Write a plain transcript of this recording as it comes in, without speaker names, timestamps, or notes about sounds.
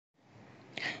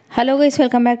Hello guys,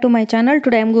 welcome back to my channel.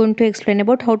 Today I'm going to explain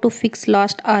about how to fix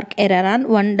Lost Ark error on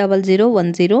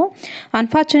 10010.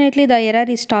 Unfortunately, the error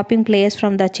is stopping players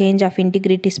from the change of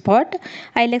integrity spot.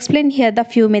 I'll explain here the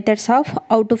few methods of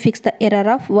how to fix the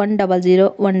error of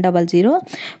 10010.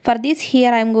 For this,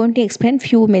 here I'm going to explain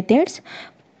few methods.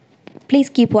 Please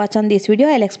keep watching this video.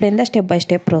 I'll explain the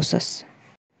step-by-step process.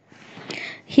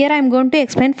 Here I am going to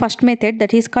explain first method,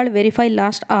 that is called verify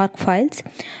Lost Ark files.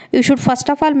 You should first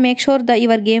of all make sure that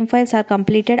your game files are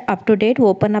completed up to date.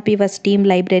 Open up your Steam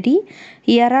library.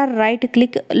 Here are right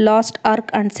click Lost Ark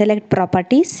and select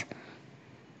properties.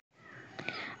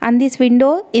 On this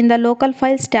window, in the local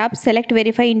files tab, select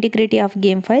verify integrity of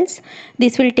game files.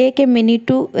 This will take a minute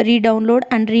to re-download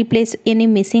and replace any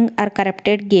missing or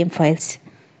corrupted game files.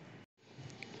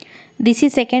 This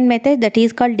is second method, that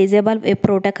is called disable web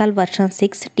protocol version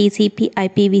 6 TCP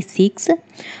IPv6.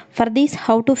 For this,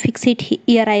 how to fix it,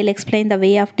 here I'll explain the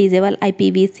way of disable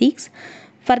IPv6.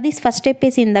 For this, first step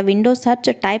is in the Windows search,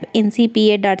 type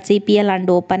ncpa.cpl and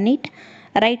open it.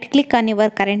 Right click on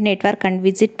your current network and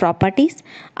visit properties.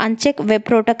 Uncheck web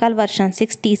protocol version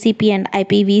 6 TCP and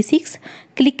IPv6.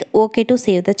 Click OK to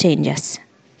save the changes.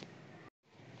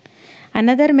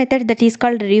 Another method, that is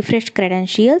called refresh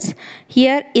credentials.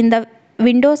 Here in the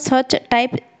Windows search,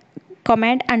 type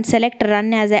command and select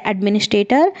run as an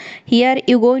administrator. Here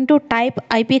you going to type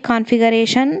IP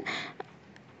configuration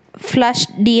flush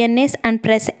DNS and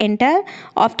press enter.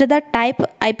 After that, type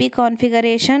IP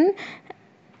configuration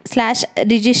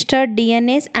 /registered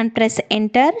DNS and press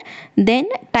enter. Then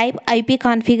type IP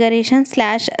configuration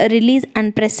 /release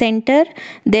and press enter.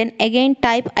 Then again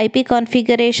type IP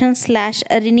configuration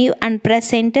 /renew and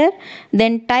press enter.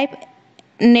 Then type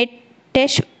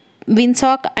nettest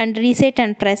winsock and reset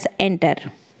and press enter.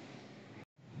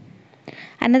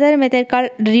 Another method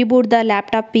called reboot the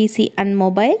laptop, PC and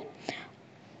mobile.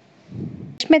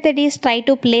 Next method is try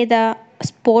to play the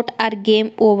sport or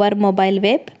game over mobile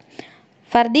web.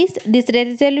 For this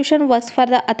resolution works for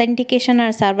the authentication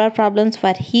and server problems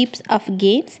for heaps of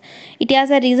games. It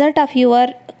is a result of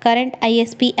your current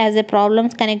ISP as a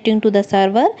problems connecting to the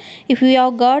server. If you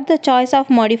have got the choice of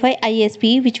modify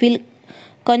ISP, which will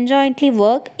conjointly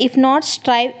work. If not,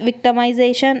 strive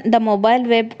victimization the mobile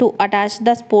web to attach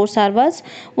the sport servers.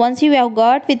 Once you have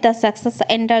got with the success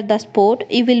enter the sport,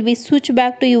 you will be switched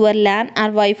back to your LAN or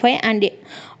Wi-Fi and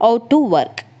out to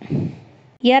work.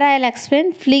 Here I will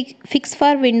explain fix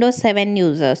for Windows 7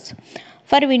 users.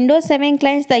 For Windows 7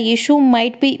 clients, the issue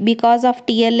might be because of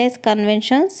TLS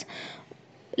conventions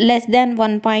less than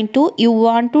 1.2. You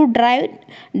want to drive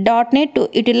 .NET to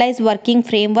utilize working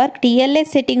framework. TLS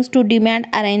settings to demand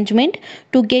arrangement.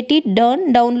 To get it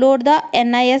done, download the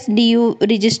NISDU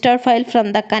register file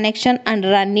from the connection and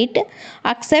run it.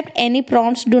 Accept any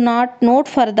prompts. Do not note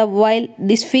for the while.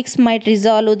 This fix might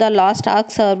resolve the Lost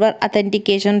Ark server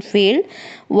authentication failed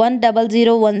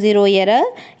 10010 error.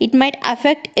 It might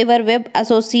affect your web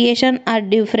association or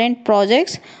different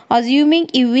projects. Assuming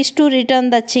you wish to return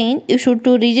the change, you should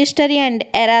to register and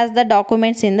erase the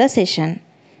documents in the session.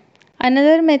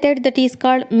 Another method, that is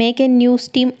called make a new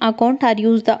Steam account or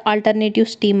use the alternative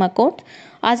Steam account.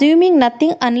 Assuming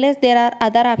nothing unless there are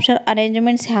other option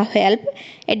arrangements have helped.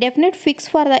 A definite fix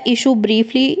for the issue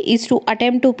briefly is to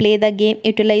attempt to play the game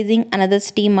utilizing another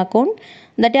Steam account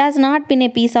that has not been a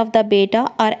piece of the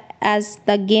beta or as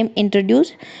the game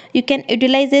introduced. You can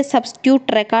utilize a substitute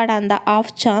record on the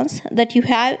off chance that you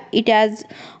have it as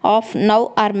of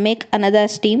now, or make another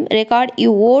Steam record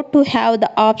you vote to have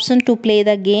the option to play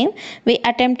the game. We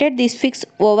attempted this fix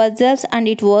ourselves and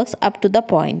it works up to the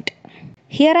point.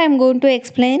 Here I am going to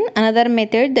explain another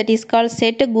method, that is called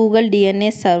set Google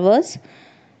DNS Servers.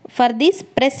 For this,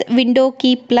 press window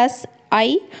key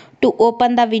 +I to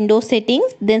open the Windows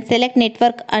settings. Then select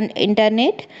network and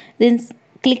internet. Then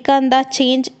click on the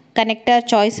change connector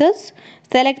choices.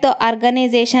 Select the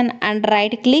organization and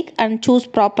right click and choose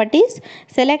properties.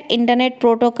 Select internet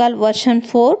protocol version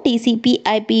 4 TCP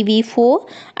IPv4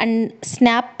 and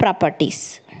snap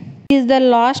properties. This is the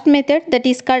last method, that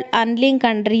is called unlink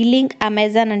and relink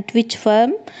Amazon and Twitch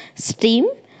firm stream.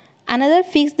 Another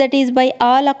fix, that is by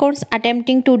all accounts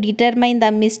attempting to determine the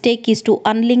mistake, is to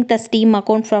unlink the Steam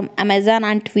account from Amazon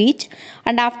and Twitch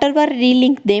and afterward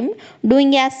relink them.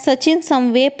 Doing as such in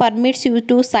some way permits you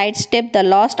to sidestep the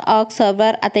Lost Ark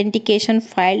server authentication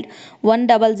failed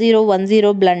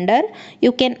 10010 blunder.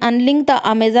 You can unlink the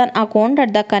Amazon account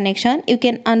at the connection. You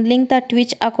can unlink the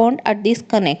Twitch account at this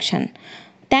connection.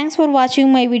 Thanks for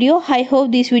watching my video. I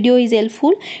hope this video is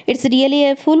helpful. It's really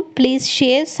helpful. Please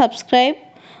share, subscribe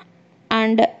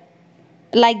and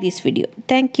like this video.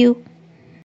 Thank you.